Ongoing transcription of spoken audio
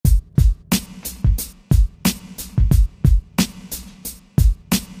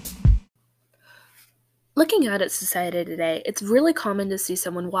Looking out at society today, it's really common to see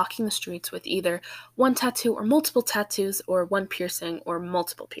someone walking the streets with either one tattoo or multiple tattoos, or one piercing or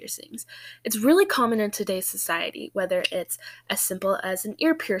multiple piercings. It's really common in today's society, whether it's as simple as an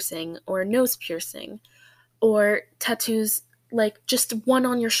ear piercing or a nose piercing, or tattoos like just one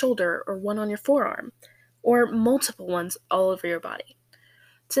on your shoulder or one on your forearm, or multiple ones all over your body.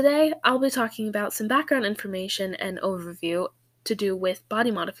 Today, I'll be talking about some background information and overview to do with body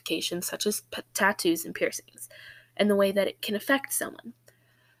modifications such as tattoos and piercings, and the way that it can affect someone.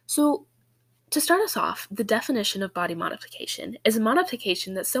 So, to start us off, the definition of body modification is a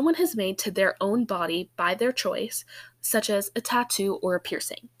modification that someone has made to their own body by their choice, such as a tattoo or a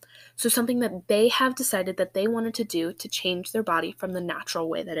piercing. So, something that they have decided that they wanted to do to change their body from the natural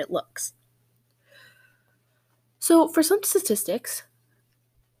way that it looks. So, for some statistics,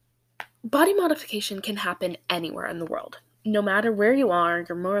 body modification can happen anywhere in the world. No matter where you are,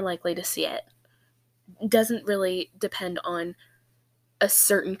 you're more likely to see it. It doesn't really depend on a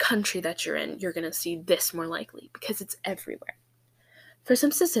certain country that you're in. You're going to see this more likely because it's everywhere. For some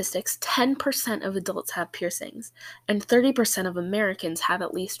statistics, 10% of adults have piercings, and 30% of Americans have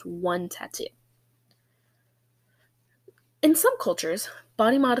at least one tattoo. In some cultures,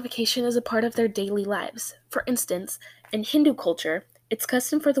 body modification is a part of their daily lives. For instance, in Hindu culture, it's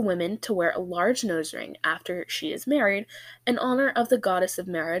custom for the woman to wear a large nose ring after she is married in honor of the goddess of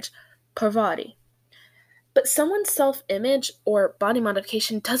marriage, Parvati. But someone's self-image or body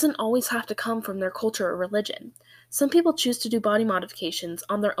modification doesn't always have to come from their culture or religion. Some people choose to do body modifications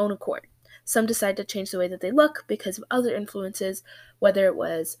on their own accord. Some decide to change the way that they look because of other influences, whether it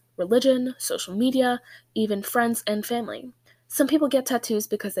was religion, social media, even friends and family. Some people get tattoos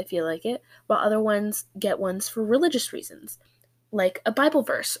because they feel like it, while other ones get ones for religious reasons, like a Bible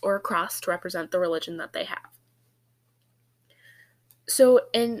verse or a cross to represent the religion that they have. So,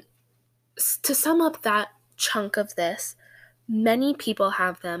 to sum up that chunk of this, many people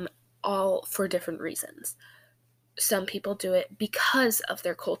have them all for different reasons. Some people do it because of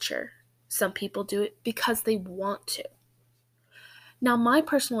their culture. Some people do it because they want to. Now, my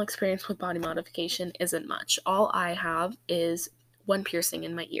personal experience with body modification isn't much. All I have is one piercing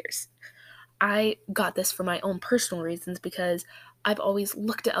in my ears. I got this for my own personal reasons because I've always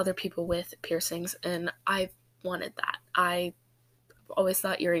looked at other people with piercings and I've wanted that. I always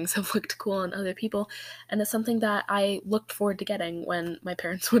thought earrings have looked cool on other people, and it's something that I looked forward to getting when my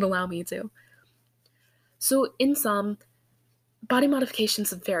parents would allow me to. So, in sum, body modification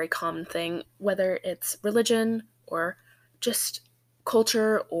is a very common thing, whether it's religion or just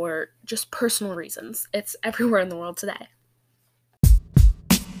culture or just personal reasons. It's everywhere in the world today.